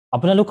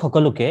আপোনালোক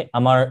সকলোকে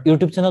আমাৰ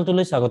ইউটিউব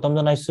চেনেলটোলৈ স্বাগতম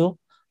জনাইছো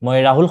মই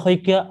ৰাহুল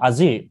শইকীয়া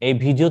আজিৰ এই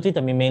ভিডিঅ'টিত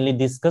আমি মেইনলি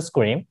ডিসকাস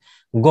কৰিম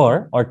গড়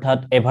অৰ্থাৎ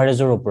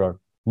এভাৰেজৰ ওপৰত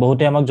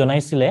বহুতে আমাক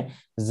জনাইছিলে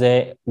যে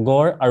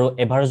গড় আৰু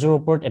এভাৰেজৰ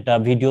ওপৰত এটা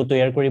ভিডিঅ'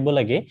 তৈয়াৰ কৰিব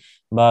লাগে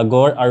বা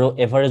গড় আৰু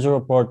এভাৰেজৰ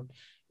ওপৰত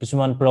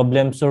কিছুমান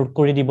প্ৰবলেম সলভ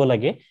কৰি দিব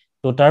লাগে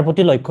তো তাৰ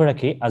প্ৰতি লক্ষ্য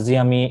ৰাখি আজি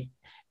আমি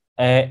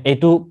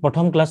এইটো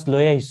প্ৰথম ক্লাস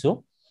লৈ আহিছো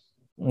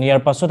ইয়াৰ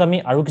পাছত আমি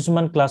আৰু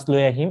কিছুমান ক্লাস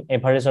লৈ আহিম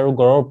এভাৰেজ আৰু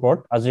গড়ৰ ওপৰত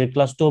আজিৰ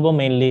ক্লাসটো হ'ব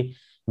মেইনলি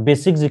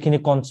বেসিক যিখিনি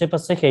কনসেপ্ট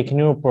আছে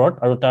সেইখিনিৰ ওপৰত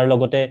আৰু তাৰ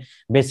লগতে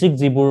বেসিক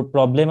যিবোৰ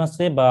প্ৰবলেম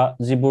আছে বা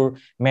যিবোৰ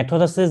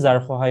মেথড আছে যাৰ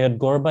সহায়ত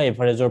গড় বা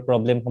এভাৰেজৰ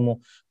প্ৰবলেমসমূহ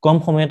কম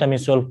সময়ত আমি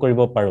সলভ কৰিব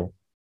পাৰো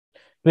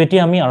তো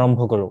এতিয়া আমি আৰম্ভ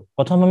কৰো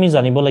প্ৰথম আমি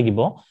জানিব লাগিব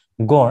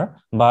গড়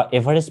বা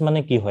এভাৰেজ মানে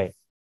কি হয়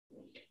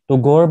তো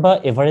গড় বা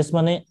এভাৰেজ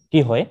মানে কি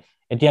হয়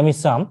এতিয়া আমি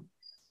চাম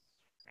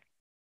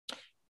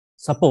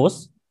সাপোজ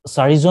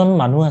চাৰিজন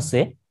মানুহ আছে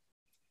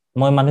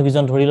মই মানুহ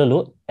কিজন ধৰি ললো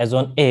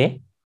এজন A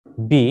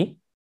B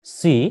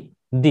C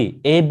D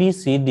A B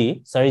C D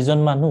চাৰিজন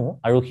মানুহ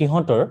আৰু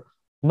সিহঁতৰ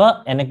বা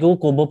এনেকেও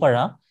ক'ব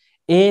পাৰা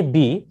এ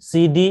বি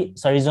সি ডি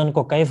চাৰিজন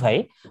ককাই ভাই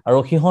আৰু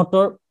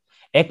সিহঁতৰ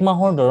এক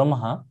মাহৰ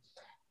দৰমহা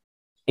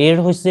এৰ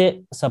হৈছে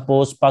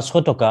সাপোজ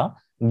 500 টকা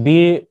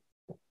বিৰ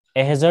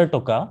 1000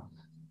 টকা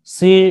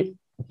সিৰ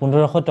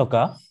 1500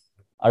 টকা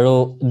আৰু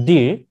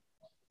ডিৰ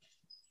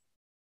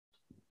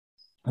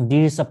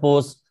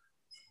সাপোজ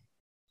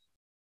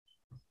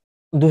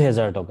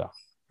 2000 টকা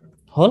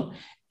হল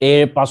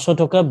এৰ 500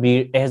 টাকা বিৰ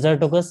 1000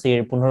 টাকা সিৰ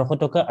 1500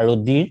 টাকা আৰু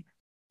ডিৰ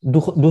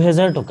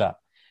 2000 টাকা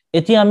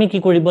এতিয়া আমি কি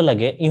কৰিব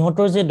লাগে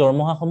ইহঁতৰ যে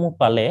দৰমহাসমূহ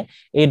পালে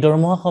এই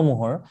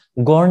দৰমহাসমূহৰ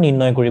গড়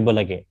নিৰ্ণয় কৰিব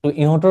লাগে তো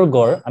ইহঁতৰ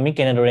গড় আমি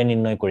কেনেদৰে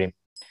নিৰ্ণয় কৰিম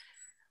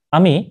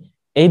আমি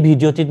এই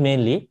ভিডিঅ'টিত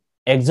মেইনলি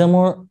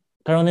এক্সামৰ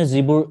কাৰণে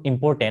যিবোৰ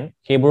ইম্পৰ্টেন্ট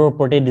সেইবোৰৰ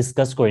ওপৰতে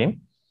ডিসকাস কৰিম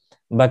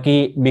বাকি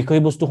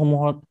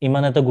বিষয়বস্তুসমূহত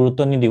ইমান এটা গুৰুত্ব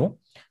নিদিও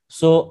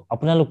সো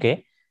আপোনালোকে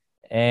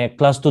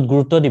ক্লাসটোত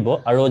গুৰুত্ব দিব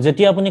আৰু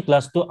যেতিয়া আপুনি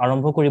ক্লাসটো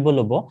আৰম্ভ কৰিব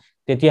লব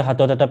তেতিয়া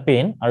হাতত এটা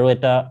পেন আৰু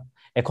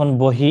এখন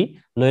বহি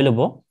লৈ লব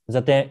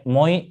যাতে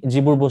মই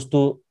যিবোৰ বস্তু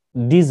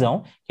দি যাও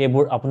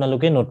সেইবোৰ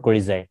আপোনালোকে নোট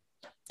কৰি যায়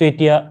তো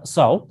এতিয়া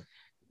চাও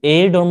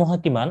এৰ দৰমহা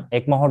কিমান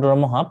এক মাহৰ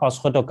দৰমহা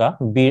 500 টকা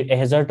বিৰ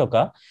 1000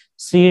 টকা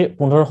সিৰ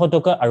 1500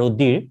 টকা আৰু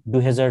ডিৰ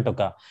 2000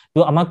 টকা তো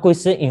আমাক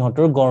কৈছে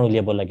ইহঁতৰ গড়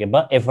উলিয়াব লাগে বা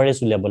এভাৰেজ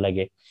উলিয়াব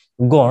লাগে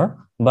গড়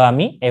বা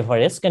আমি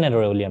এভাৰেজ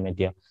কেনেদৰে উলিয়াম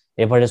এতিয়া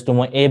এভাৰেজটো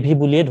মই এ ভি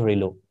বুলিয়ে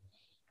ধৰিলো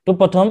তো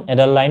প্ৰথম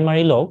এটা লাইন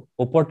মাৰি লওক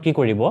ওপৰত কি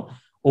কৰিব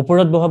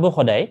ওপৰত বহাব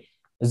সদায়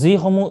যি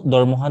সমূহ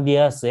দৰমহা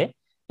দিয়া আছে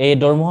এই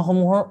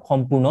দৰমহাসমূহৰ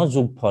সম্পূৰ্ণ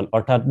যোগফল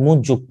অৰ্থাৎ মুঠ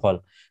যোগফল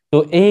তো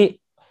এই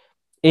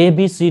এ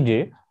বি সি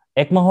ডিৰ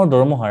এক মাহৰ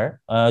দৰমহাৰ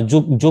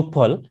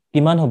যোগফল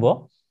কিমান হ'ব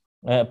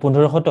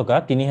 1500 টকা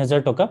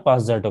 3000 টকা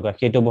 5000 টকা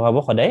সেইটো বহাব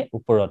সদায়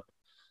ওপৰত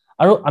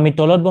আৰু আমি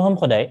তলত বহাম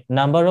সদায়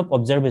নাম্বাৰ অফ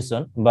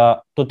অবজাৰভেশন বা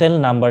টোটাল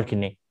নাম্বাৰ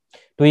খিনি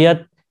তো ইয়াত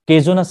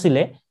কেইজন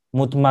আছিলে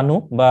মুঠ মানুহ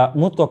বা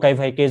মুঠ ককাই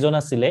ভাই কেইজন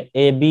আছিলে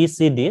এ বি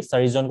সি ডি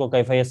চাৰিজন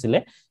ককাই ভাই আছিলে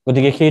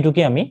গতিকে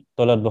সেইটোকে আমি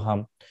তলত বহাম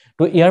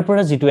তো ইয়াৰ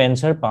পৰা যেটো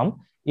এনসাৰ পাম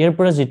ইয়াৰ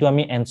পৰা যেটো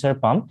আমি এনসাৰ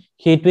পাম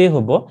সেইটোৱে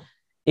হ'ব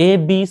এ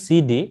বি সি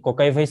ডি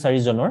ককাই ভাই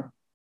চাৰিজনৰ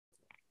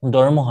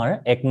দৰমহাৰ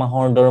এক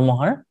মাহৰ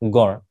দৰমহাৰ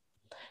গড়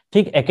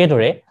ঠিক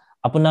একেদৰে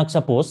আপোনাক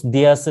সাপোজ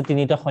দিয়া আছে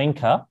তিনিটা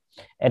সংখ্যা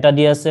এটা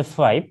দিয়া আছে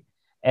 5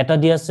 এটা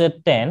দিয়া আছে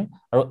 10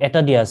 আৰু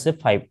এটা দিয়া আছে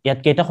 5 ইয়াত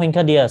কেইটা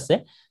সংখ্যা দিয়া আছে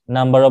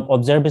নাম্বাৰ অফ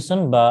অবজাৰভেশন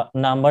বা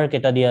নাম্বাৰ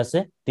কেটা দিয়া আছে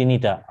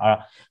তিনিটা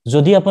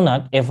যদি আপোনাক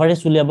এভাৰেজ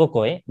উলিয়াব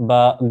কয় বা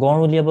গড়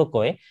উলিয়াব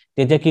কয়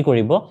তেতিয়া কি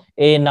কৰিব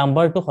এই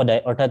নাম্বাৰটো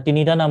সদায় অৰ্থাৎ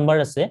তিনিটা নাম্বাৰ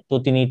আছে তো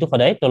তিনিটো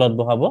সদায় তলত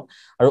বহাব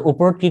আৰু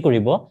ওপৰত কি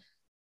কৰিব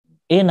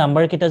এই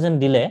নাম্বাৰ কেটা যেন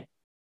দিলে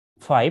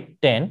 5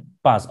 10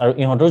 5 আৰু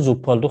ইহঁতৰ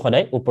যোগফলটো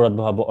সদায় ওপৰত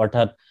বহাব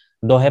অৰ্থাৎ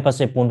 10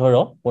 পাছে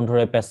 15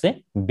 15 পাছে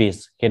 20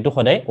 হেতু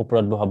সদায়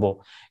ওপৰত বহাব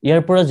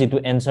ইয়াৰ পৰা যেটো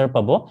এনসাৰ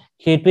পাব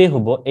হেতুৱে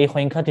হ'ব এই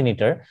সংখ্যা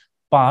তিনিটাৰ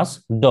 5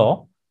 10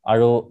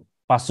 আৰু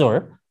 5ৰ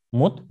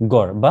মুঠ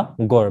গড়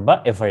বা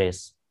এভাৰেজ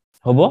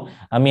হ'ব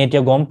আমি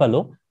এতিয়া গম পালো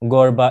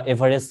গড় বা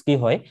এভাৰেজ কি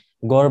হয়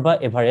গড় বা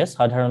এভাৰেজ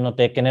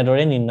সাধাৰণতে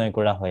কেনেদৰে নিৰ্ণয়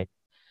কৰা হয়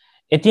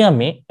এতিয়া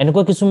আমি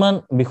এনেকুৱা কিছুমান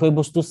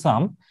বিষয়বস্তু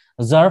চাম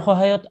যাৰ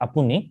সহায়ত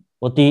আপুনি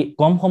অতি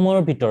কম সময়ৰ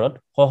ভিতৰত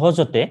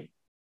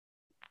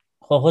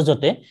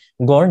সহজতে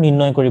গড়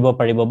নিৰ্ণয় কৰিব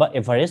পাৰিব বা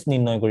এভাৰেজ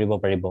নিৰ্ণয় কৰিব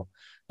পাৰিব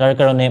তাৰ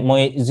কাৰণে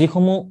মই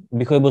যিসমূহ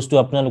বিষয়বস্তু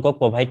আপোনালোকক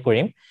প্ৰভাইড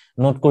কৰিম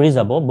নোট কৰি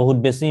যাব বহুত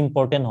বেছি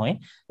ইম্পৰ্টেন্ট হয়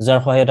যাৰ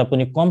সহায়ত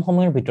আপুনি কম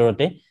সময়ৰ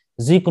ভিতৰতে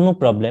যিকোনো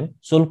প্ৰবলেম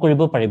সলভ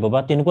কৰিব পাৰিব বা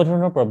তেনেকুৱা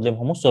ধৰণৰ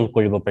প্ৰবলেমসমূহ সলভ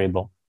কৰিব পাৰিব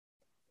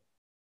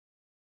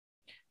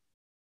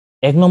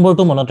এক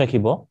নম্বৰটো মনত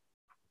ৰাখিব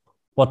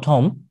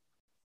প্ৰথম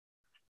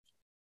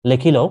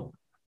লিখি লওক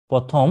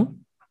প্ৰথম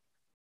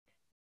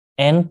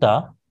nটা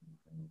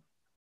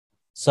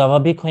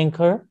স্বাভাৱিক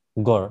সংখ্যাৰ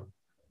গড়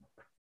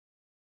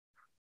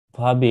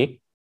স্বাভাৱিক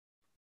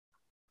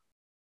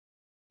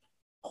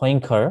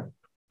সংখ্যাৰ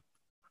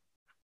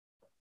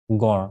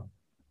গড়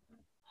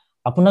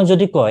আপোনাক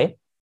যদি কয়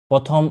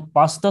প্ৰথম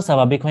 5টা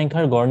স্বাভাৱিক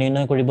সংখ্যাৰ গড়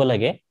নিৰ্ণয় কৰিব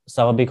লাগে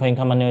স্বাভাৱিক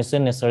সংখ্যা মানে হৈছে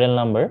নেচাৰেল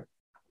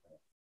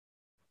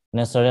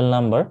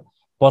নাম্বাৰ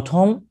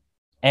প্ৰথম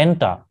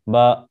nটা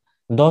বা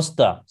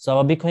 10টা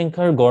স্বাভাৱিক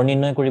সংখ্যাৰ গড়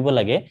নিৰ্ণয় কৰিব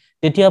লাগে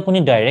তেতিয়া আপুনি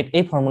ডাইৰেক্ট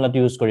এই ফৰ্মুলাটো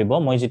ইউজ কৰিব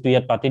মই যেটো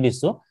ইয়াত পাতি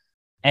দিছো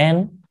n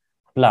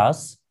plus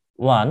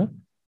 1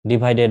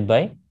 divided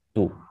by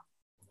 2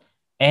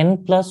 n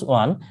plus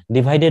 1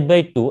 divided by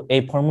 2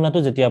 এই ফৰ্মুলাটো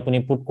যেতিয়া আপুনি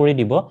পুট কৰি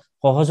দিব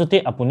সহজতে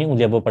আপুনি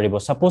উলিয়াব পাৰিব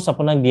সাপোজ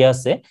আপোনাক দিয়া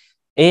আছে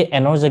এই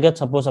n ৰ জায়গাত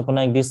সাপোজ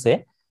আপোনাক দিছে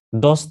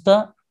 10টা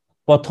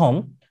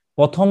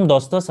প্ৰথম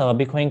 10টা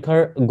স্বাভাৱিক সংখ্যাৰ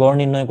গড়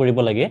নিৰ্ণয় কৰিব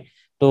লাগে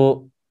তো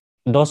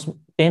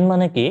 10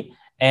 মানে কি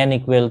n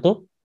equal to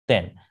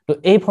 10 তো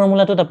এই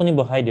ফৰ্মুলাটোত আপুনি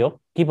বহাই দিয়ক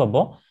কি পাব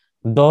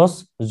 10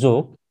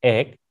 যোগ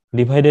 1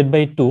 divided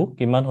by 2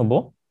 কিমান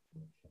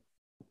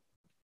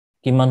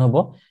হ'ব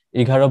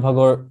 11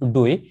 ভাগৰ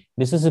 2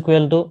 this is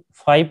equal to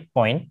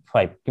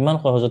 5.5 কিমান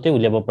সহজতে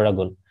উলিয়াব পৰা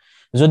গল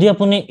যদি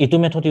আপুনি ইটো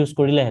মেথড ইউজ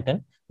কৰিলে হেতেন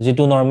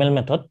যেটো নৰমাল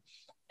মেথড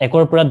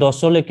একৰ পৰা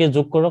 10 লৈকে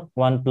যোগ কৰক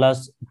 1 plus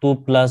 2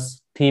 plus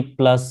 3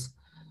 plus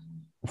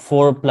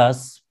 4 plus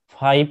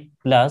 5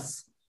 plus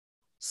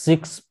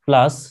 6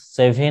 plus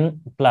 7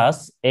 plus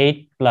 8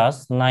 plus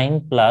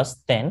 9 plus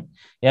 10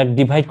 ইয়াক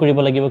ডিভাইড কৰিব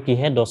লাগিব কি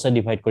হে 10 এ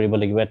ডিভাইড কৰিব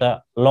লাগিব এটা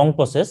লং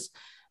প্ৰসেস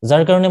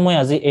যাৰ কাৰণে মই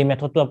আজি এই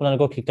মেথডটো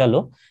আপোনালোকক শিকালো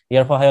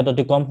ইয়াৰ সহায়ত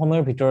অতি কম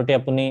সময়ৰ ভিতৰতে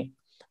আপুনি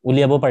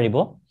উলিয়াব পাৰিব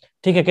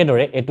ঠিক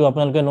একেদৰে এটো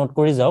আপোনালোকে নোট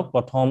কৰি যাওক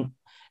প্ৰথম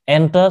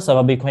n টা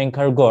স্বাভাৱিক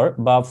সংখ্যাৰ গড়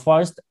বা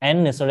first n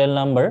ন্যাচাৰাল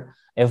number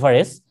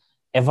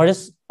average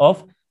of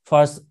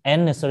first n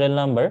ন্যাচাৰাল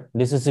number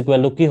this is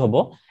equal to কি হ'ব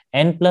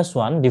n plus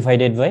 1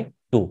 divided by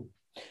 2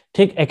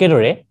 ঠিক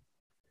একেদৰে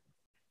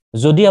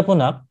যদি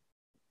আপোনাক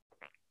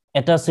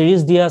এটা সিৰিজ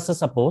দিয়া আছে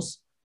suppose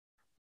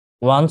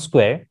 1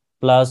 square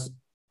plus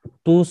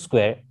 2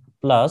 square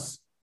plus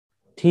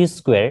 3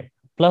 square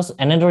plus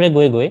এনেদৰে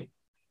গৈ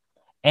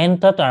n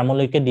টা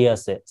টাৰ্মলৈকে দিয়া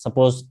আছে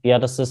সাপোজ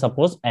ইয়াত আছে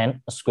সাপোজ n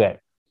স্কয়াৰ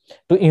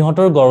তো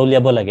ইহতৰ গড়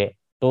উলিয়াব লাগে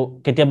তো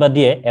কেতিয়াবা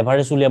দিয়ে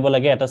এভাৰেজ উলিয়াব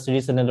লাগে এটা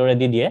সিৰিজ এনেদৰে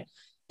দি দিয়ে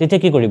তেতিয়া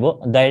কি কৰিব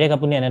ডাইৰেক্ট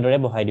আপুনি এনেদৰে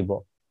বহাই দিব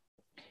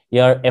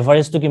ইয়াৰ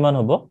এভাৰেজটো কিমান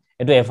হ'ব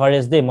এটো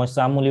এভাৰেজ দে মই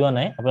সাম উলিওৱা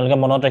নাই আপোনালোকে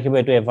মনত ৰাখিব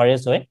এটো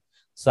এভাৰেজ হয়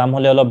সাম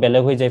হলে অলপ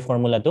বেলেগ হৈ যায়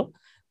ফৰ্মুলাটো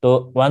তো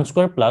 1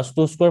 square plus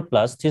 2 square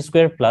plus 3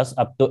 square plus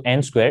up to n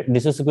square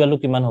this is equal to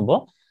কিমান হ'ব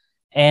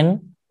n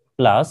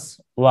plus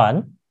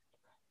 1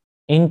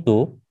 into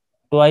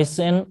twice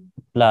n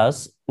plus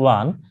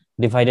 1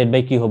 divided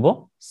by কি হ'ব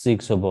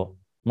 6 হ'ব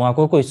মই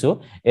আকৌ কৈছো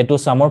এটো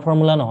সামৰ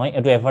ফৰ্মুলা নহয়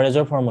এটো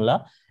এভাৰেজৰ formula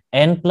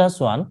n plus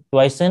 1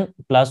 twice n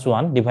plus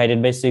 1 divided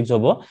by 6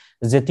 হ'ব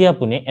যেতিয়া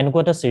আপুনি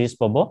এনেকুৱা এটা সিৰিজ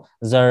পাব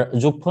যাৰ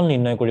যোগফল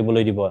নিৰ্ণয়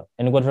কৰিবলৈ দিব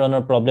এনেকুৱা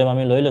ধৰণৰ প্ৰবলেম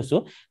আমি লৈ লৈছো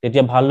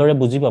তেতিয়া ভালদৰে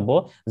বুজি পাব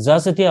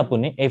জাস্ট এতিয়া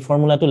আপুনি এই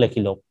ফৰ্মুলাটো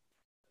লিখি লওক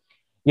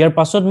ইয়াৰ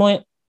পাছত মই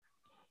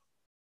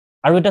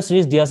আৰু এটা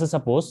সিৰিজ দিয়া আছে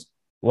suppose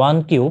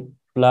 1 cube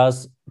plus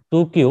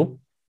 2 cube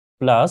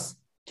plus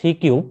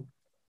 3 cube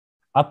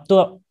up to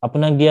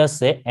আপোনাক দিয়া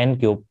আছে n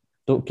কিউব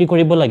তো কি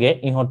কৰিব লাগে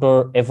ইহতৰ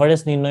এভাৰেজ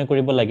নিৰ্ণয়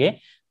কৰিব লাগে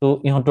তো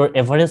ইহতৰ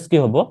এভাৰেজ কি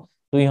হ'ব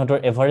তো ইহতৰ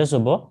এভাৰেজ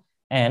হ'ব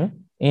n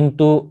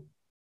into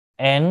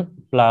n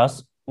plus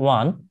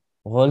 1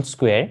 whole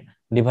square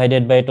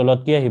divided by তলত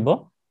কি আহিব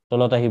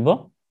তলত আহিব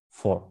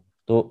 4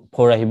 তো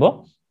 4 আহিব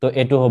তো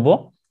এটো হ'ব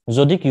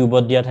যদি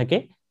কিউবত দিয়া থাকে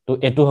তো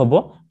এটো হ'ব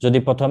যদি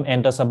প্ৰথম n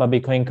টা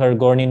স্বাভাৱিক সংখ্যাৰ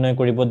গড় নিৰ্ণয়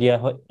কৰিব দিয়া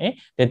হয়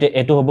তেতে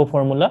এটো হ'ব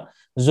ফৰ্মুলা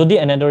যদি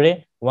এনেদৰে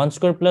 1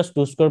 square plus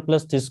 2 square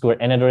plus 3 square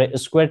এনেদৰে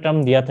স্কয়াৰ টাৰ্ম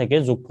দিয়া থাকে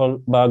যোগফল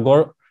বা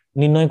গড়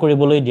নিৰ্ণয়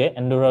কৰিবলৈ দিয়ে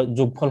এনেদৰে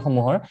যোগফল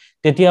সমূহৰ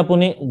তেতিয়া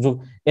আপুনি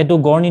এটো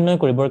গড় নিৰ্ণয়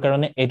কৰিবৰ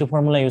কাৰণে এটো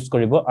ফৰ্মুলা ইউজ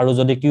কৰিব আৰু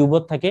যদি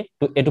কিউবত থাকে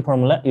তো এটো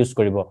ফৰ্মুলা ইউজ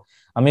কৰিব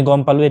আমি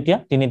গম পালো এতিয়া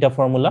তিনিটা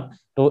ফৰ্মুলা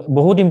তো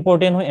বহুত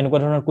ইম্পৰ্টেন্ট হয় এনেকুৱা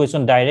ধৰণৰ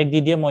কোৱেশ্চন ডাইৰেক্ট দি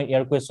দিয়ে মই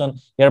ইয়াৰ কোৱেশ্চন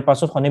ইয়াৰ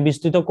পাছত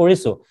সনিবিষ্টিত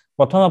কৰিছো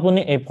প্ৰথম আপুনি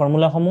এই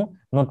ফৰ্মুলা সমূহ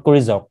নোট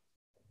কৰি যাওক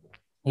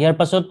ইয়াৰ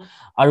পাছত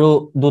আৰু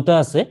দুটা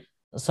আছে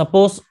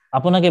সাপোজ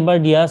আপোনাক এবাৰ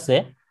দিয়া আছে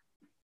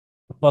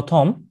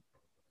প্ৰথম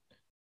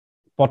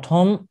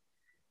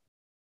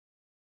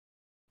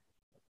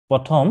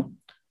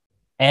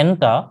n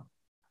টা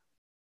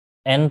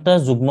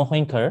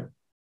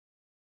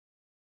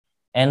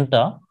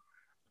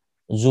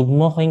যুগ্ম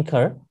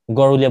সংখ্যাৰ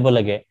গড় উলিয়াব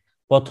লাগে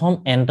প্ৰথম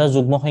n টা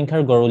যুগ্ম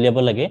সংখ্যাৰ গড় উলিয়াব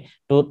লাগে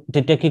তো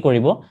তেতিয়া কি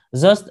কৰিব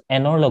জাস্ট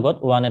n ৰ লগত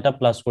 1 এটা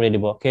প্লাস কৰি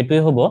দিব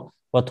কেটোই হ'ব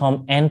প্ৰথম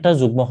n টা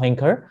যুগ্ম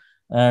সংখ্যাৰ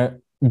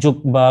যোগ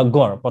বা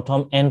গড় প্ৰথম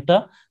n টা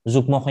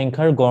যুগ্ম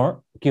সংখ্যাৰ গড়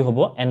কি হ'ব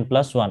n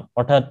plus 1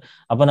 অৰ্থাৎ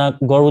আপোনাক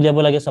গড় উলিয়াব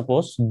লাগে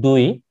সাপোজ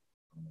 2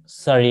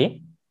 4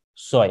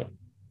 6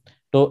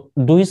 তো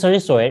 2 4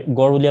 6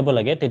 গড় উলিয়াব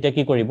লাগে তেতিয়া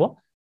কি কৰিব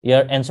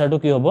ইয়াৰ এনসাৰটো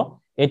কি হ'ব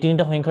এই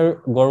তিনিটা সংখ্যাৰ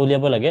গড়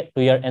উলিয়াব লাগে তো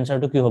ইয়াৰ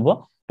এনসাৰটো কি হ'ব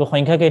তো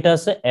সংখ্যা কেইটা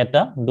আছে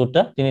এটা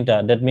দুটা তিনিটা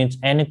that means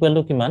n equal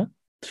to কিমান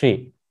 3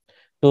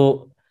 তো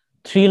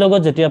 3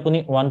 লগত যেতিয়া আপুনি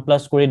 1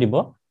 প্লাস কৰি দিব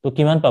তো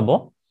কিমান পাব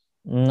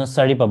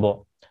 4 পাব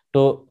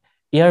তো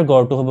ইয়াৰ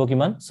গড়টো হ'ব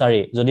কিমান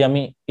 4 যদি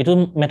আমি এটো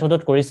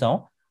মেথডত কৰি চাও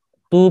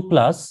 2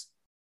 plus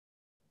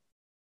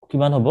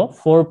কিমান হ'ব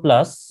 4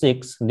 plus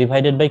 6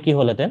 divided by কি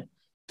হলহেতেন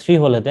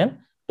 3 হলহেতেন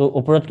তো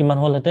ওপৰত কিমান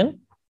হলহেতেন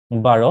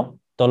 12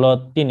 তলত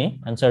 3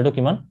 আনসাৰটো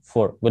কিমান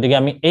 4 গতিকে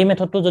আমি এই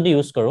মেথডটো যদি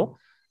ইউজ কৰো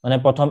মানে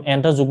প্ৰথম n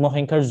টা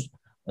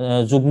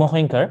যুগ্ম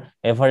সংখ্যাৰ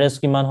এভাৰেজ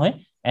কিমান হয়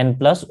n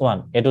plus 1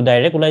 এটো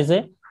ডাইৰেক্ট ওলাই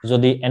যায়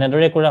যদি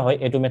এনেদৰে কৰা হয়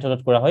এটো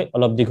মেথডত কৰা হয়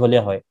অলপ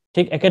দীঘলীয়া হয়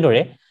ঠিক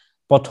একেদৰে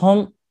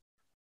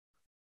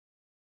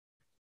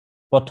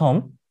প্ৰথম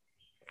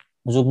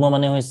যুগ্ম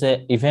মানে হৈছে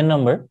ইভেন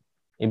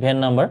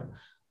নাম্বাৰ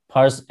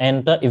ফাৰ্স্ট n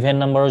টা ইভেন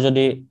নাম্বাৰৰ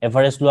যদি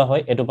এভাৰেজ লোৱা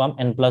হয় এটো পাম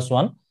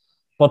n+1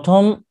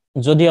 প্ৰথম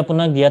যদি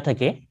আপোনাক দিয়া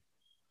থাকে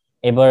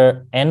এবাৰ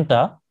n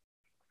টা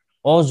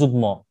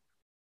অযুগ্ম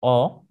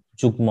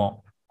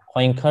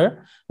সংখ্যাৰ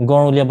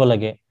গড় উলিয়াব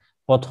লাগে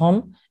প্ৰথম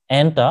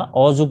n টা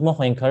অযুগ্ম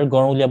সংখ্যাৰ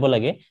গড় উলিয়াব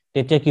লাগে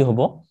তেতিয়া কি হ'ব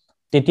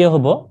তেতিয়া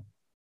হ'ব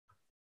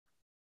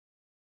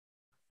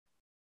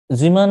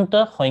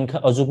যিমানটা সংখ্যা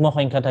অযুগ্ম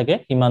সংখ্যা থাকে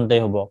সিমানটাই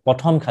হ'ব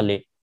প্ৰথম খালি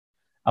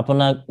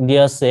আপোনাক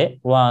দিয়া আছে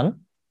 1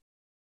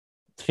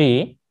 3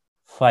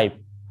 5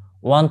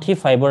 1 3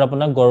 5 ৰ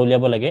আপোনাক গড়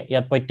উলিয়াব লাগে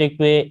ইয়াত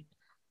প্ৰত্যেকটোৱে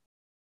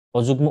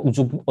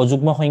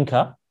অযুগ্ম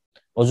সংখ্যা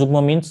অযুগ্ম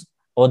means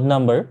odd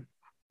number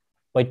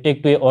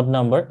প্ৰত্যেকটোৱে odd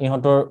number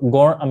ইহঁতৰ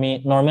গড় আমি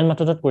নৰমাল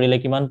মেথডত কৰিলে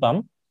কিমান পাম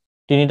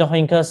তিনিটা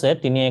সংখ্যা আছে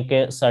 3 1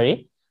 4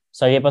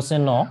 4 5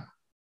 9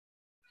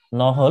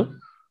 9 হল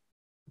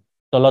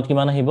তলত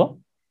কিমান আহিব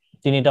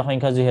তিনিটা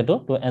সংখ্যা যেহেতু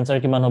তো आंसर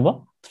কিমান হ'ব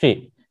 3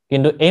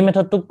 কিন্তু এই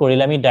মেথডটো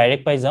কৰিলে আমি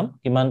ডাইৰেক্ট পাই যাম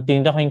কিমান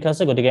তিনিটা সংখ্যা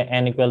আছে গতিকে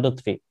n =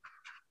 3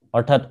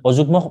 অৰ্থাৎ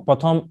অযুগ্ম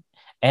প্ৰথম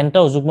n টা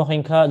অযুগ্ম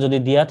সংখ্যা যদি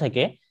দিয়া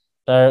থাকে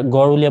তাৰ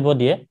গড় উলিয়াব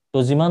দিয়ে তো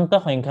যিমানটা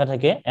সংখ্যা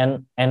থাকে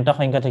n টা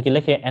সংখ্যা থাকিলে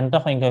সেই n টা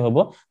সংখ্যা হ'ব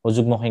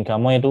অযুগ্ম সংখ্যা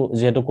মই এটো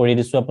যেহেতু কৰি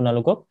দিছো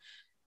আপোনালোকক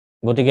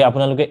গতিকে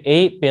আপোনালোকে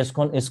এই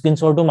পেজখন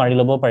স্ক্ৰিনশ্বটটো মাৰি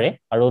ল'ব পাৰে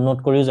আৰু নোট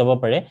কৰিও যাব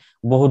পাৰে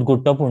বহুত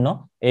গুৰুত্বপূৰ্ণ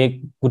এই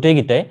গুটেই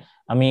গিটাই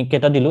আমি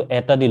কেটা দিলো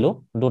এটা দিলো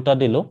দুটা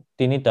দিলো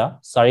তিনিটা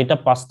চাৰিটা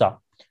পাঁচটা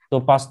তো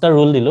পাঁচটা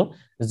ৰুল দিলো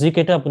যি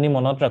কেটা আপুনি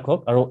মনত ৰাখক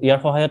আৰু ইয়াৰ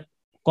সহায়ত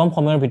কম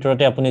সময়ৰ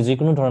ভিতৰতে আপুনি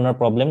যিকোনো ধৰণৰ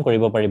প্ৰবলেম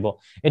কৰিব পাৰিব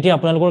এতিয়া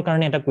আপোনালোকৰ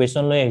কাৰণে এটা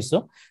কোৱেশ্চন লৈ আহিছো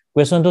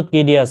কোৱেশ্চনটোত কি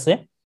দিয়া আছে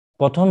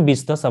প্ৰথম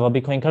 20টা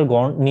স্বাভাৱিক সংখ্যাৰ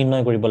গড়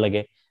নিৰ্ণয় কৰিব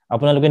লাগে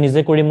আপোনালোকে নিজে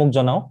কৰি মোক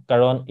জনাও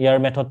কাৰণ ইয়াৰ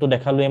মেথডটো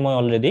দেখালোৱে মই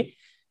অলৰেডি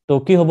তো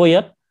কি হ'ব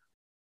ইয়াত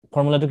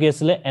ফৰ্মুলাটো কি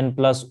আছিল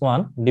n+1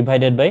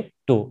 divided by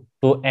 2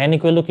 তো n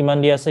 = কিমান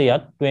দিয়া আছে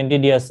ইয়াত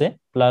 20 দিয়া আছে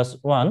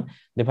 +1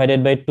 divided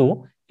by 2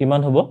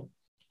 কিমান হ'ব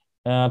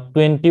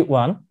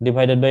 21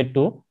 divided by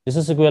 2 this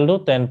is equal to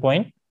 10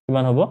 point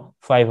কিমান হ'ব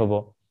 5 হ'ব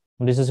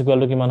this is equal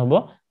to কিমান হ'ব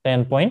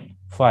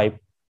 10.5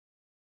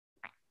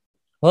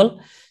 হল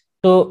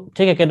তো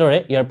ঠিক একেদৰে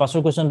ইয়াৰ পাছৰ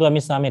কোৱেশ্চনটো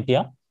আমি চাম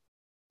এতিয়া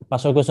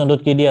পাছৰ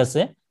কোৱেশ্চনটোত কি দিয়া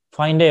আছে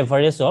find the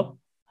average of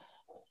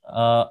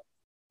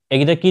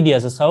এগিটা কি দিয়া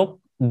আছে চাওক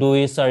 2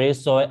 4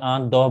 6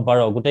 8 10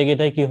 12 গুটেই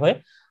গিটাই কি হয়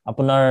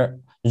আপোনাৰ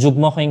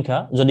যুগ্ম সংখ্যা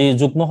যদি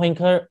যুগ্ম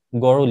সংখ্যাৰ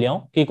গড় উলিয়াও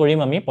কি কৰিম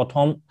আমি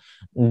প্ৰথম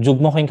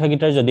যুগ্ম সংখ্যা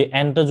গিটাৰ যদি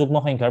n টা যুগ্ম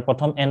সংখ্যাৰ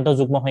প্ৰথম n টা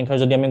যুগ্ম সংখ্যাৰ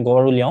যদি আমি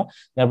গড় উলিয়াও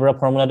ইয়াৰ পৰা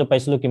ফৰ্মুলাটো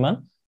পাইছিলো কিমান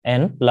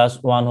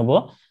n+1 হ'ব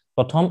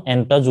প্ৰথম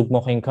n টা যুগ্ম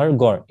সংখ্যাৰ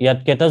গড় ইয়াত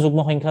কেটা যুগ্ম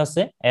সংখ্যা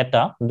আছে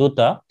এটা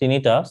দুটা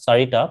তিনিটা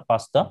চাৰিটা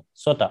পাঁচটা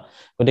ছটা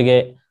গতিকে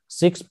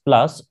 6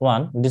 +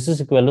 1 this is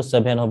equal to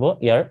 7 হ'ব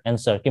ইয়াৰ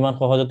आंसर কিমান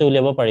সহজতে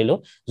উলিয়াব পাৰিলো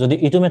যদি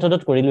ইটো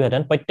মেথডত কৰিলো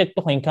হেতেন প্ৰত্যেকটো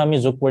সংখ্যা আমি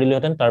যোগ কৰিলো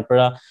হেতেন তাৰ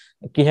পৰা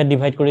কি হে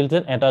ডিভাইড কৰিলো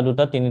হেতেন এটা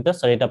দুটা তিনিটা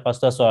চাৰিটা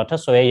পাঁচটা ছয়টা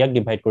ছয় ইয়াক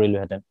ডিভাইড কৰিলো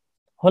হেতেন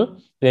হল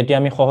তো এতিয়া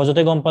আমি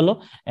সহজতে গম পালো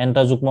n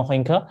টা যুগ্ম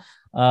সংখ্যা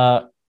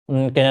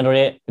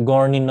কেনেদৰে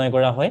গড় নিৰ্ণয়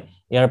কৰা হয়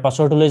ইয়াৰ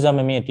পাছৰটো লৈ যাম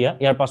আমি এতিয়া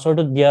ইয়াৰ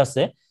পাছৰটো দিয়া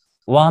আছে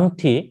 1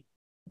 3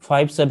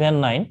 5 7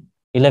 9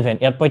 11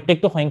 ইয়াৰ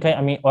প্ৰত্যেকটো সংখ্যাই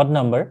আমি অড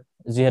নাম্বাৰ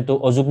যেহেতু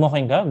অযুগ্ম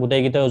সংখ্যা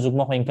গুটেই গিটা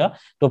অযুগ্ম সংখ্যা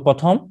তো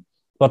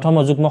প্ৰথম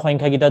অযুগ্ম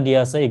সংখ্যা গিটা দিয়া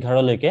আছে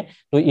 11 লৈকে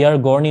তো ইয়াৰ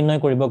গড় নিৰ্ণয়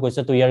কৰিব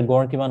কৈছে তো ইয়াৰ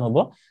গড় কিমান হ'ব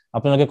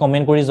আপোনালোকে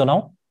কমেন্ট কৰি জনাও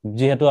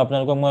যেহেতু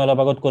আপোনালোকক মই অলপ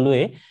আগত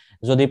কলোৱে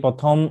যদি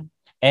প্ৰথম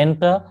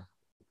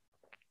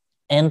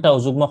n টা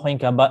অযুগ্ম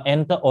সংখ্যা বা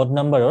n টা অড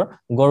নাম্বাৰৰ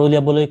গড়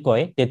উলিয়াবলৈ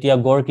কয় তেতিয়া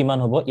গড় কিমান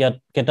হ'ব ইয়াত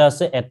কেটা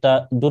আছে এটা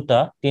দুটা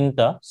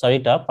তিনটা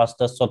চাৰিটা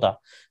পাঁচটা ছটা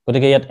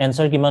গতিকে ইয়াত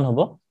आंसर কিমান হ'ব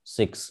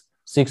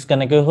 6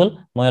 কেনেকৈ হ'ল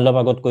মই অলপ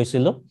আগত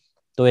কৈছিলো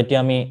তো এতিয়া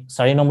আমি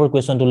 4 নম্বৰ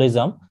কোৱেশ্চনটো লৈ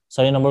যাম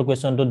 4 নম্বৰ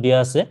কোৱেশ্চনটো দিয়া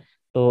আছে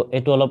তো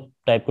এটো অলপ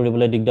টাইপ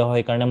কৰিবলৈ দিগদাৰ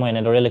হয় কাৰণে মই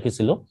এনেদৰে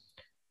লিখিছিলো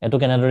এটো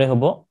কেনেদৰে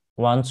হ'ব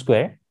 1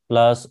 স্কয়াৰ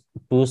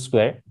 + 2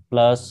 স্কয়াৰ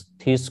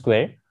 + 3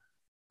 স্কয়াৰ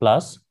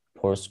 +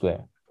 4 স্কয়াৰ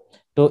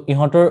তো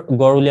ইহঁতৰ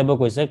গড় উলিয়াব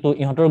কৈছে তো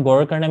ইহঁতৰ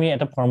গড়ৰ কাৰণে আমি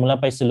এটা ফৰ্মুলা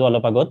পাইছিলো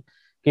অলপ আগত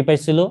কি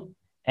পাইছিলো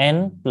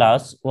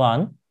n+1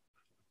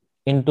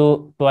 into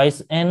twice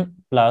n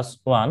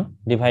 + 1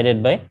 divided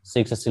by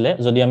 6 আছিল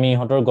যদি আমি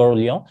ইহঁতৰ গড়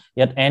উলিয়াও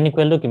ইয়াত n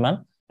 = কিমান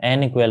n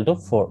 =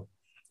 4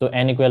 তো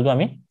n =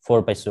 আমি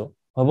 4 পাইছো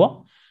হ'ব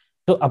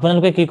তো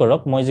আপোনালোকে কি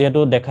কৰক মই যেহেতু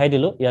দেখাই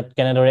দিলো ইয়াত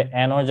কেনেদৰে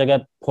n ৰ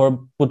জায়গাত 4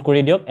 পুট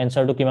কৰি দিয়ক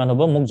आंसरটো কিমান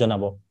হ'ব মোক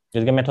জনাব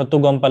যদি মেথডটো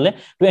গম পালে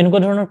তো এনেকুৱা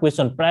ধৰণৰ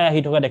কোৱেশ্চন প্ৰায় আহি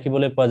থকা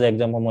দেখিবলৈ পোৱা যায়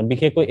एग्जाम সময়ত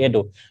বিশেষকৈ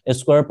এটো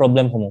স্কয়াৰ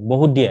প্ৰবলেম সমূহ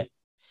বহুত দিয়ে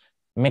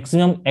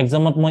ম্যাক্সিমাম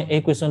एग्जामত মই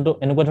এই কোৱেশ্চনটো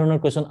এনেকুৱা ধৰণৰ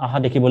কোৱেশ্চন আহা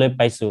দেখিবলৈ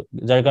পাইছো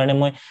যাৰ কাৰণে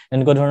মই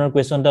এনেকুৱা ধৰণৰ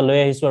কোৱেশ্চনটা লৈ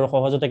আহিছো আৰু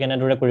সহজতে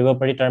কেনেদৰে কৰিব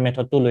পাৰি তাৰ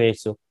মেথডটো লৈ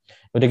আহিছো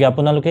গতিকে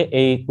আপোনালোকে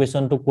এই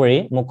কোৱেশ্চনটো কৰি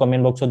মোক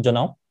কমেন্ট বক্সত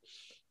জনাও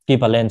কি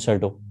পালে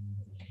आंसरটো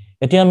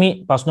এতিয়া আমি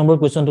 5 নম্বৰ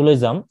কোৱেশ্চনটো লৈ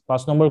যাম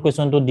 5 নম্বৰ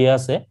কোৱেশ্চনটো দিয়া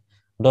আছে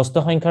 10টা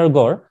সংখ্যাৰ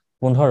গড়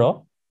 15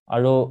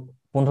 আৰু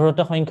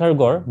 15টা সংখ্যাৰ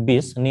গড়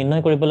 20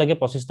 নিৰ্ণয় কৰিব লাগে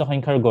 25টা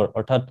সংখ্যাৰ গড়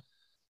অৰ্থাৎ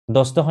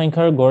 10টা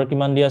সংখ্যাৰ গড়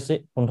কিমান দিয়া আছে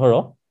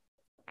 15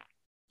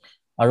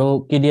 আৰু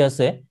কি দিয়া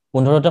আছে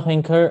 15টা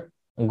সংখ্যাৰ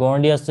গড়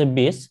দিয়া আছে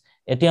 20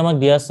 এতিয়া আমাক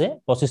দিয়া আছে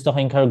 25টা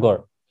সংখ্যাৰ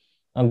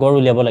গড়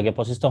উলিয়াব লাগে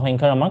 25টা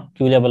সংখ্যাৰ আমাক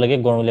কি উলিয়াব লাগে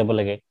গড় উলিয়াব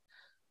লাগে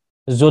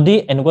যদি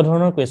এনেকুৱা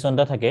ধৰণৰ কোৱেশ্চন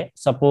এটা থাকে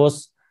সাপোজ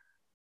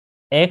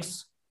x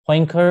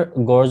সংখ্যাৰ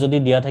গড় যদি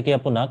দিয়া থাকে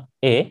আপোনাক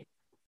a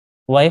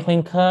y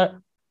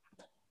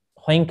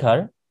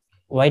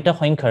y টা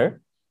সংখ্যাৰ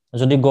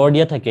যদি গড়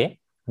দিয়া থাকে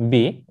b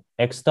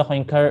x টা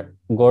সংখ্যাৰ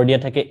গড় দিয়া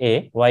থাকে a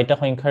y টা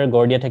সংখ্যাৰ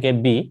গড় দিয়া থাকে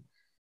b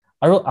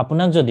আৰু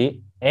আপোনাক যদি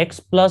x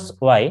plus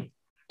y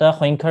টা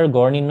সংখ্যাৰ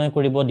গড় নিৰ্ণয়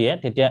কৰিব দিয়ে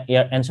তেতিয়া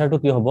ইয়াৰ এনসাৰটো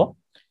কি হ'ব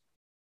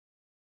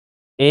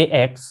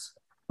ax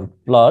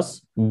plus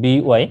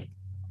by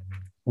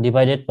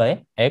divided by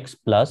x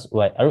plus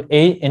y আৰু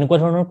এই এনেকুৱা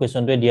ধৰণৰ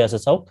কোৱেশ্চনটোৱে দিয়া আছে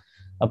চাওক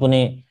আপুনি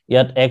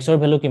ইয়াত x ৰ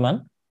ভ্যালু কিমান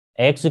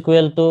x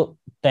equal to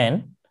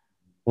 10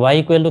 y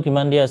equal to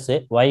কিমান দিয়া আছে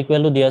y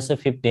equal to দিয়া আছে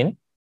 15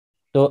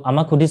 তো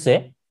আমাক খুদিছে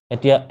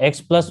এতিয়া x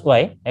plus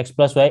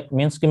y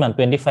means কিমান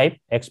 25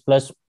 x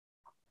plus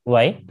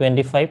y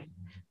 25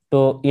 তো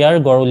ইয়াৰ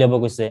গড় উলিয়াব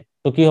গৈছে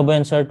তো কি হ'ব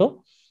এনসাৰটো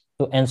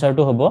তো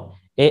এনসাৰটো হ'ব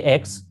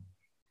ax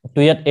তো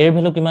ইয়াত a এৰ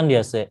ভ্যালু কিমান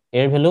দিয়া আছে a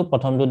এৰ ভ্যালু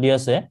প্ৰথমটো দিয়া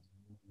আছে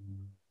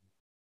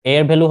a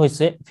এৰ ভ্যালু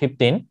হৈছে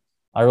 15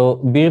 আৰু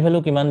b এৰ ভ্যালু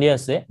কিমান দিয়া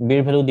আছে b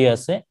এৰ ভ্যালু দিয়া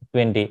আছে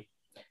 20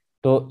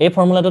 তো এই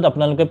ফৰ্মুলাটোত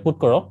আপোনালোকে পুট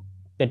কৰক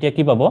তেতিয়া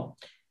কি পাব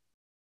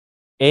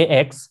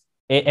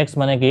ax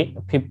মানে কি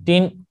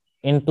 15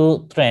 into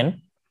 10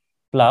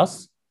 plus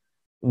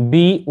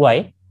by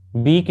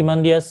b কিমান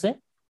দিয়া আছে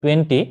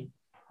 20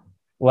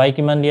 y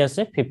কিমান দিয়া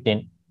আছে 15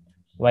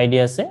 y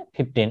দিয়া আছে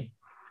 15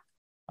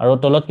 আৰু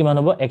তলত কিমান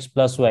হ'ব x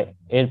plus y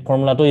এই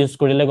ফৰ্মুলাটো ইউজ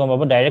কৰিলে গম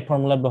পাব ডাইৰেক্ট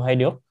ফৰ্মুলাত বহাই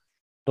দিয়ক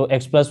তো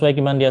x plus y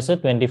কিমান দিয়া আছে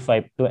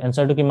 25 তো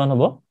এনসাৰটো কিমান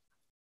হ'ব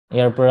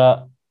ইয়াৰ পৰা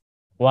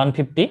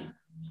 150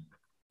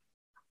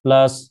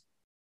 plus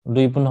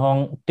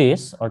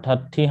 2.30 অৰ্থাৎ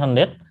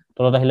 300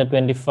 তলত আহিলে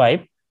 25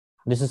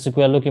 this is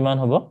equal to কিমান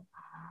হ'ব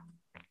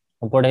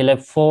ওপৰত আহিলে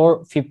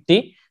 450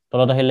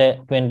 তলত আহিলে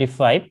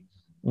 25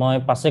 মই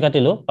পাঁচে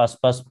কাটিলো 5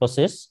 5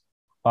 25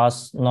 5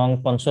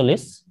 9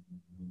 45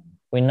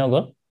 শূন্য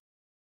গল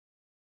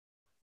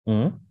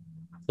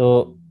তো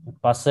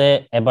পাঁচে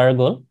এবাৰ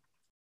গল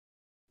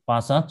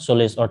 5 8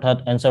 40 অৰ্থাৎ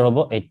এনসাৰ হ'ব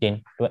 18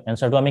 তো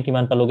এনসাৰটো আমি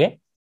কিমান পালোগে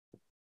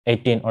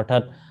 18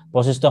 অৰ্থাৎ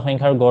 25টা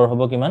সংখ্যাৰ গড়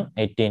হ'ব কিমান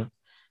 18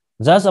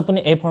 জাস্ট আপুনি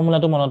এই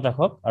ফৰ্মুলাটো মনত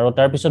ৰাখক আৰু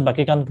তাৰ পিছত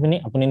বাকি কামখিনি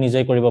আপুনি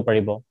নিজেই কৰিব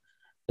পাৰিব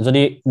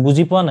যদি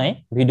বুজি পোৱা নাই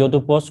ভিডিওটো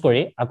পজ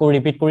কৰি আকৌ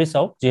ৰিপিট কৰি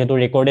চাওক যেহেতু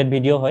ৰেকৰ্ডেড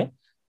ভিডিও হয়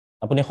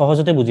আপুনি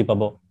সহজতে বুজি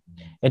পাব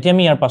এতিয়া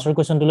আমি ইয়াৰ পাছৰ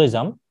কোৱেশ্চনটো লৈ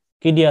যাম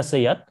কি দিয়া আছে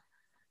ইয়াত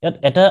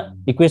এটা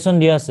ইকুৱেশ্যন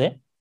দিয়া আছে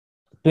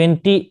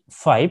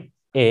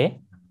 25a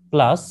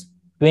plus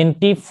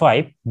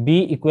 25b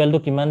equal to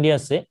কিমান দিয়া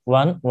আছে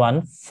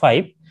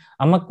 115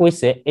 আমাক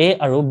কৈছে a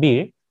আৰু b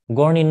ৰ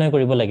গড় নিৰ্ণয়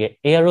কৰিব লাগে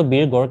a আৰু b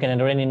ৰ গড়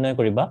কেনেদৰে নিৰ্ণয়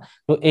কৰিবা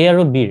তো a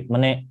আৰু b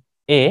মানে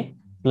a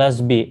plus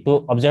b তো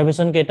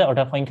অবজাৰভেশন কেটা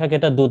অৰ্থাৎ সংখ্যা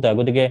কেটা দুটা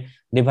গতিকে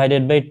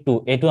ডিভাইডেড বাই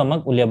 2 এটো আমাক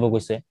উলিয়াব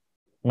গৈছে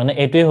মানে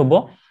এটোই হ'ব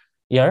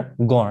ইয়াৰ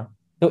গড়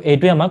তো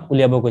এটোই আমাক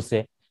উলিয়াব গৈছে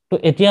তো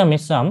এতিয়া আমি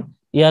চাম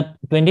ইয়াত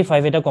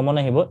 25 এটা কমন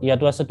আহিব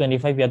ইয়াতো আছে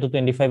 25 ইয়াতো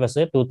 25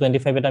 আছে তো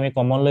 25 এটা আমি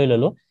কমন লৈ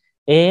ললো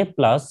a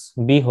plus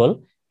b হল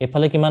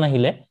এফালে কিমান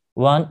আহিলে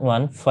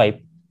 115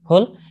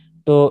 হল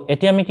তো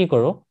এতিয়া আমি কি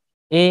কৰো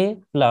a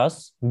plus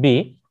b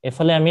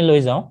এফালে আমি লৈ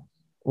যাও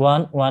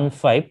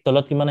 115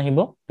 তলত কিমান আহিব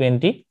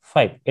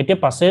 25 এতিয়া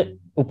পাছে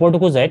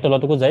উপৰটোকো যায়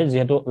তলটোকো যায়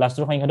যেহেতু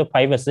লাষ্টৰ সংখ্যাটো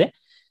 5 আছে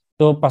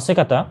তো পাছে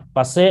কাটা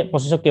পাছে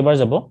 25 কেবাৰ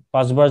যাব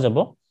 5 বাৰ যাব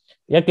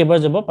ইয়াক কেবাৰ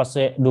যাব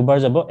পাছে দুবাৰ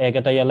যাব এক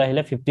এটা ইয়ালে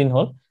আহিলে 15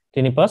 হল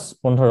 3 5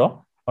 15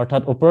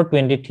 অৰ্থাৎ ওপৰত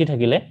 23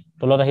 থাকিলে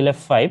তলত আহিলে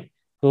 5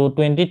 তো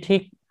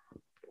 23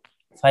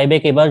 5 এ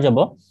কেবাৰ যাব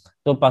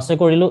তো পাছে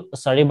কৰিলো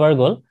 4 বাৰ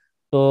গল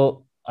তো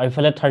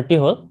আইফালে 30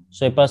 হল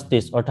 6 5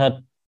 30 অৰ্থাৎ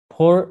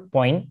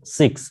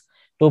 4.6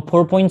 তো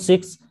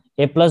 4.6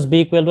 a plus b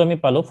equal to আমি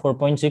পালো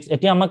 4.6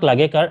 এতিয়া আমাক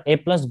লাগে কাৰ a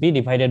plus b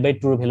divided by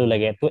 2 value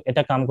লাগে তো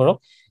এটা কাম কৰক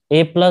a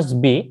plus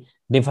b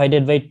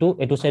divided by 2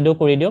 এটো সাইডও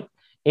কৰি দিয়ক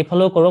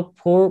এফালেও কৰক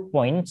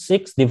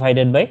 4.6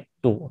 divided by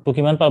 2 তো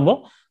কিমান পাব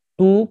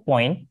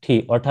 2.3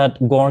 অৰ্থাৎ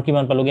গড়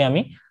কিমান পালোগে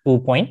আমি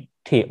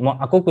 2.3 মই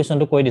আকৌ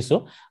কোৱেশ্চনটো কৈ দিছো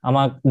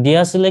আমাক দিয়া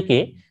আছিল কি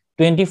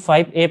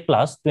 25a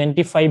plus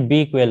 25b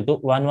equal to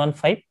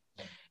 115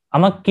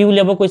 আমাক কি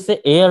উলিয়াব কৈছে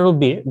a আৰু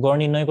b ৰ গড়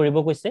নিৰ্ণয় কৰিব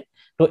কৈছে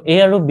তো a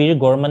আৰু b ৰ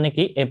গড় মানে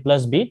কি a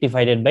plus b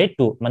divided by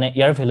 2 মানে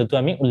ইয়াৰ ভ্যালুটো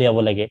আমি উলিয়াব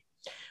লাগে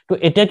তো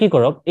এটা কি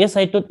কৰক এই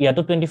সাইডটোত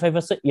ইয়াতো 25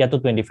 আছে ইয়াতো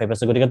 25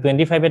 আছে গতিকে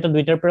 25 এটা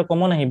দুইটাৰ পৰা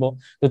কমন আহিব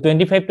তো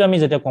 25 টো আমি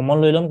যেটা কমন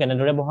লৈ লম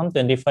কেনেদৰে বহাম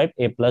 25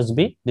 a plus b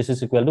this is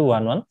equal to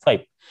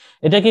 115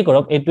 এটা কি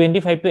কৰক এই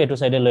 25 টো এটো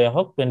সাইডে লৈ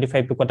আহক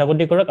 25 টো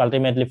কটাকটি কৰক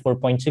আলটিমেটলি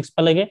 4.6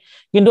 পালেগে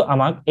কিন্তু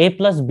আমাক a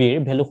plus b ৰ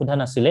ভ্যালু খুধা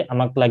নাছিলে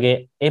আমাক লাগে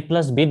a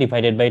plus b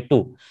divided by 2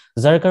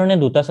 যাৰ কাৰণে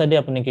দুটা সাইডে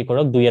আপুনি কি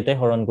কৰক দুইয়াতে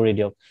হৰণ কৰি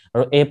দিয়ক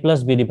আৰু a plus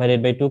b divided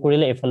by 2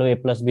 কৰিলে এফালে a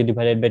plus b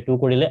divided by 2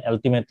 কৰিলে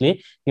আলটিমেটলি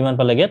কিমান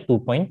পালেগে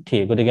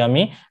 2.3 গতিকে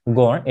আমি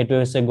গড় এটো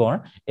হৈছে গড়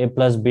a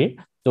plus b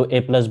তো a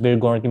plus b ৰ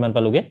গড় কিমান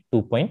পালোগে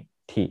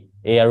 2.3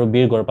 a আৰু b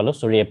ৰ গড় পালো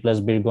সৰি a plus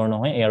b ৰ গড়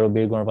নহয় a আৰু b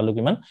ৰ গড় পালো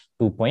কিমান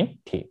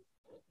 2.3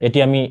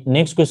 এতিয়া আমি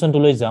নেক্সট কোৱেশ্চনটো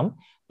লৈ যাম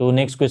তো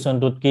নেক্সট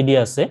কোৱেশ্চনটোত কি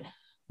দিয়া আছে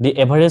the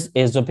average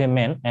age of a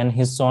man and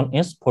his son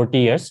is 40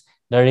 years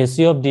the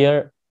ratio of their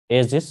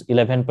age is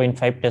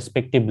 11.5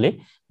 respectively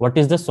what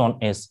is the son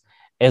age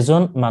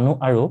এজন মানুহ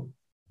আৰু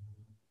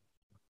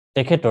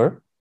তেখেতৰ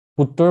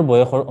পুত্ৰৰ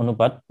বয়সৰ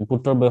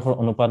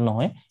অনুপাত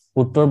নহয়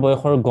পুত্ৰৰ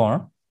বয়সৰ গড়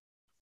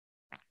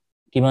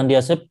কিমান দিয়া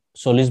আছে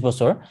 40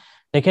 বছৰ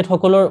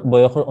তেখেতসকলৰ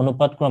বয়সৰ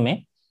অনুপাত ক্ৰমে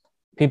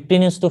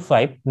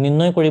 15:5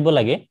 নিৰ্ণয় কৰিব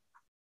লাগে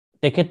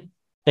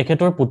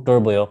তেখেতৰ পুত্ৰৰ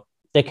বয়স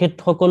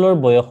তেখেতসকলৰ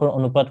বয়সৰ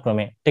অনুপাত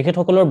ক্ৰমে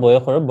তেখেতসকলৰ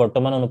বয়সৰ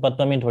বৰ্তমান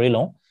অনুপাতটো আমি ধৰি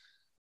লওঁ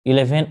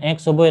 11x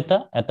হ'ব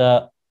এটা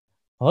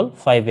হল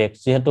 5x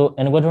যেহেতু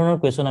এনেকুৱা ধৰণৰ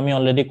কোৱেশ্চন আমি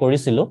অলৰেডি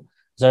কৰিছিলো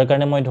যাৰ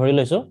কাৰণে মই ধৰি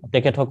লৈছো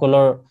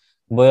তেখেতসকলৰ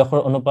বয়সৰ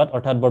অনুপাত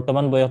অৰ্থাৎ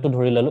বৰ্তমান বয়সটো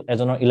ধৰি ললো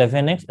এজনৰ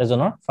 11x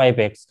এজনৰ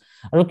 5x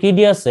আৰু কি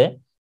দিয়া আছে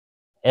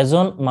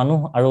এজন মানুহ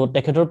আৰু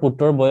তেখেতৰ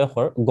পুত্ৰৰ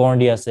বয়সৰ গড়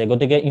দিয়া আছে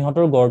গতিকে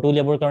ইহঁতৰ গড়টো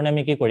উলিয়াবৰ কাৰণে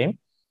আমি কি কৰিম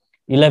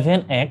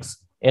 11x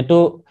এটো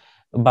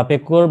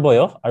বাপেকৰ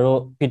বয়স আৰু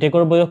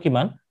পিতেকৰ বয়স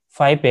কিমান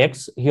 5x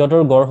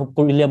হিয়তৰ গড়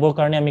উলিয়াবৰ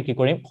কাৰণে আমি কি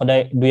কৰিম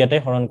সদায় দুইটাই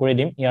হৰণ কৰি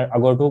দিম ইয়াৰ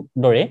আগৰটো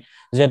দৰে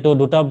যেটো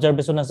দুটা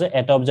অবজাৰভেশন আছে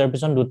এটা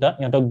অবজাৰভেশন দুটা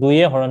ইহঁতক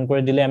দুইয়ে হৰণ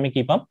কৰি দিলে আমি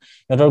কি পাম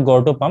ইহঁতৰ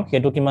গড়টো পাম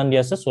হেতু কিমান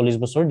দিয়া আছে 40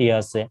 বছৰ দিয়া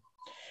আছে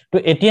তো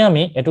এতিয়া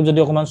আমি এটুক যদি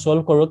অকমান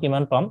সলভ কৰো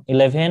কিমান পাম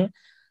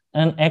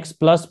 11x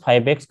 +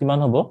 5x কিমান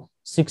হ'ব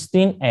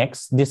 16x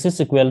this is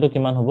equal to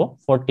কিমান হ'ব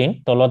 14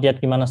 তলত ইয়াত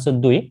কিমান আছে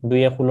 2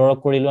 2 এ 16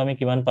 কৰিলো আমি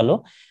কিমান পালো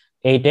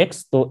 8x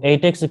তো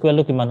 8x equal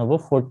to কিমান হ'ব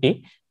 40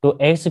 তো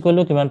x equal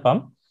to কিমান পাম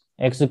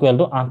x equal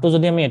to 8 তো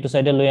যদি আমি এটো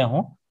সাইডে লৈ আহো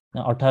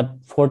অৰ্থাৎ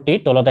 40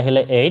 তলত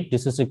আহিলে 8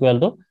 this is equal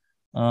to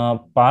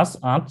 5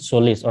 8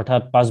 40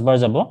 অৰ্থাৎ 5 বাৰ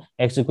যাব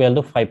x equal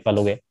to 5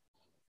 পালোগে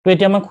তো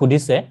এতিয়া আমাক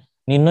খুদিছে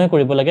নিৰ্ণয়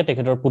কৰিব লাগে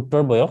তেখেতৰ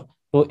পুত্ৰৰ বয়স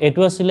তো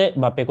এটো আছিল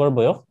বাপেকৰ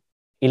বয়স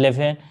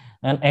 11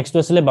 and x to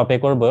আসলে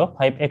বাপেকৰ বয়স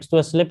 5x to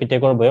আসলে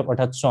পিতেকৰ বয়স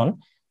অৰ্থাৎ সন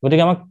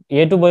গতিকে আমাক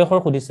এটো বয়সৰ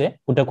খুদিছে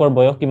পুতেকৰ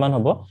বয়স কিমান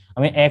হ'ব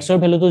আমি x ৰ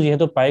ভ্যালুটো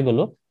যেহেতু পাই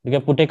গলো গতিকে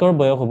পুতেকৰ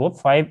বয়স হ'ব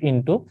 5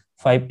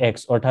 * 5x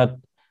অৰ্থাৎ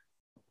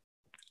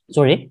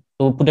সৰি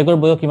তো পুতেকৰ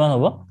বয়স কিমান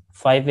হ'ব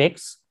 5x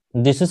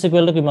this is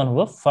equal to কিমান হ'ব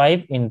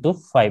 5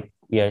 * 5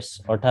 years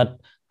অৰ্থাৎ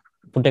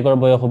পুতেকৰ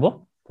বয়স হ'ব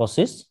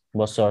 25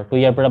 বছৰ তো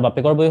ইয়াৰ পৰা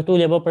বাপেকৰ বয়সটো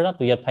উলিয়াব পাৰা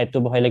তো ইয়াত 5 টো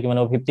বহাইলে কিমান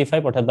হ'ব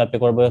 55 অৰ্থাৎ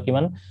বাপেকৰ বয়স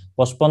কিমান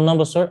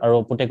 55 বছৰ আৰু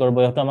পুতেকৰ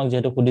বয়সটো আমাক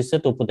যেহেতু খুদিছে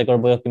তো পুতেকৰ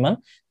বয়স কিমান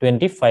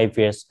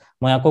 25 years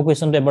মই আকৌ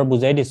কোৱেশ্চনটো এবাৰ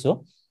বুজাই দিছো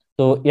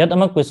তো ইয়াত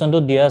আমাক কোৱেশ্চনটো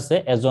দিয়া আছে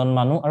এজন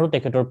মানুহ আৰু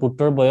তেখেতৰ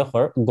পুত্ৰৰ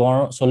বয়সৰ গড়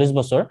 40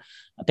 বছৰ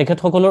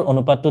তেখেতসকলৰ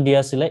অনুপাতটো দিয়া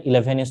আছিল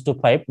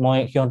 11:5 মই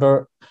সিহঁতৰ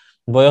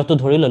বয়সটো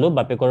ধৰি ললো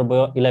বাপেকৰ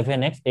বয়স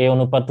 11x এই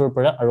অনুপাতটোৰ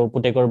পৰা আৰু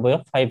পুতেকৰ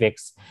বয়স 5x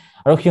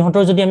আৰু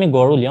সিহঁতৰ যদি আমি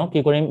গড় উলিয়াও কি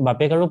কৰিম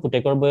বাপেক আৰু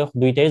পুতেকৰ বয়স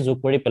দুইটাই যোগ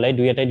কৰি পেলাই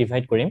দুইটাই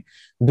ডিভাইড কৰিম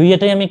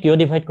দুইটাই আমি কিয়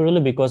ডিভাইড কৰিলো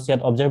বিকজ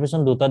ইয়াত অবজাৰভেশন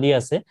দুটা দি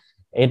আছে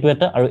এটো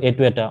এটা আৰু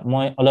এটো এটা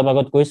মই অলপ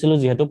আগত কৈছিলো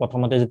যেহেতু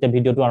প্ৰথমতে যেতিয়া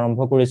ভিডিওটো আৰম্ভ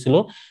কৰিছিলো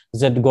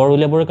যে গড়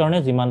উলিয়াবৰ কাৰণে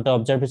যিমানটা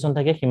অবজাৰভেশন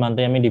থাকে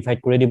সিমানটাই আমি ডিভাইড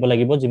কৰি দিব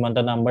লাগিব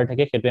যিমানটা নাম্বাৰ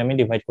থাকে হেতু আমি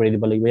ডিভাইড কৰি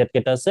দিব লাগিব ইয়াত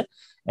কেটা আছে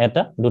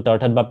এটা দুটা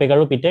অৰ্থাৎ বাপেক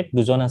আৰু পিতেক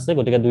দুজন আছে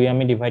গতিকে দুই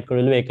আমি ডিভাইড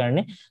কৰিলো এই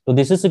কাৰণে তো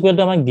দিস ইজ ইকুৱেল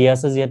টু আমাক দিয়া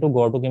আছে যেহেতু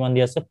গড়টো কিমান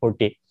দিয়া আছে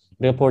 40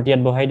 গতিকে 40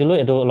 ইয়াত বহাই দিলো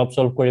এটো অলপ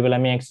সলভ কৰিবলে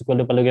আমি x ইকুৱেল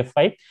টু পালোগে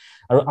 5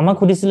 আৰু আমাক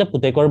খুদিছিলে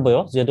পুতেকৰ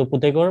বয়স যেহেতু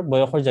পুতেকৰ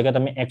বয়সৰ জায়গাত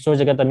আমি x ৰ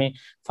জায়গাত আমি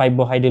 5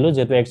 বহাই দিলো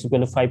যেহেতু x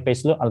ইকুৱেল টু 5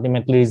 পাইছিলো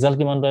আলটিমেটলি ৰিজাল্ট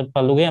কিমান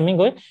পালোগে আমি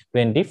গৈ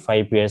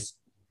 25 years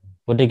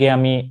গতিকে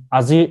আমি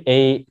আজিৰ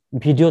এই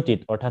ভিডিওটিত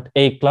অৰ্থাৎ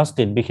এই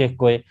ক্লাছটিত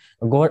বিশেষকৈ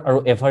গড় আৰু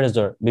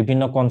এভাৰেজৰ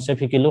বিভিন্ন কনসেপ্ট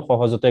শিকিলো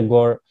সহজতে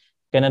গড়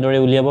কেনেদৰে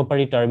উলিয়াব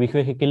পাৰি তাৰ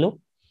বিষয়ে শিকিলো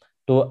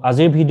তো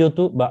আজিৰ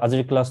ভিডিওটো বা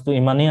আজিৰ ক্লাছটো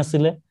ইমানেই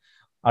আছিল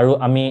আৰু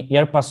আমি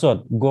ইয়াৰ পাছত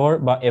গড়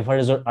বা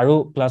এভাৰেজৰ আৰু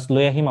ক্লাছ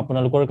লৈ আহিম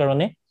আপোনালোকৰ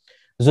কাৰণে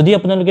যদি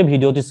আপোনালোকে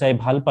ভিডিওটি চাই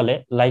ভাল পালে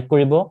লাইক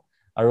কৰিব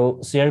আৰু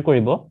শেয়াৰ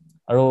কৰিব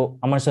আৰু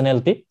আমাৰ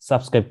চেনেলটি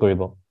সাবস্ক্ৰাইব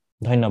কৰিব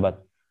ধন্যবাদ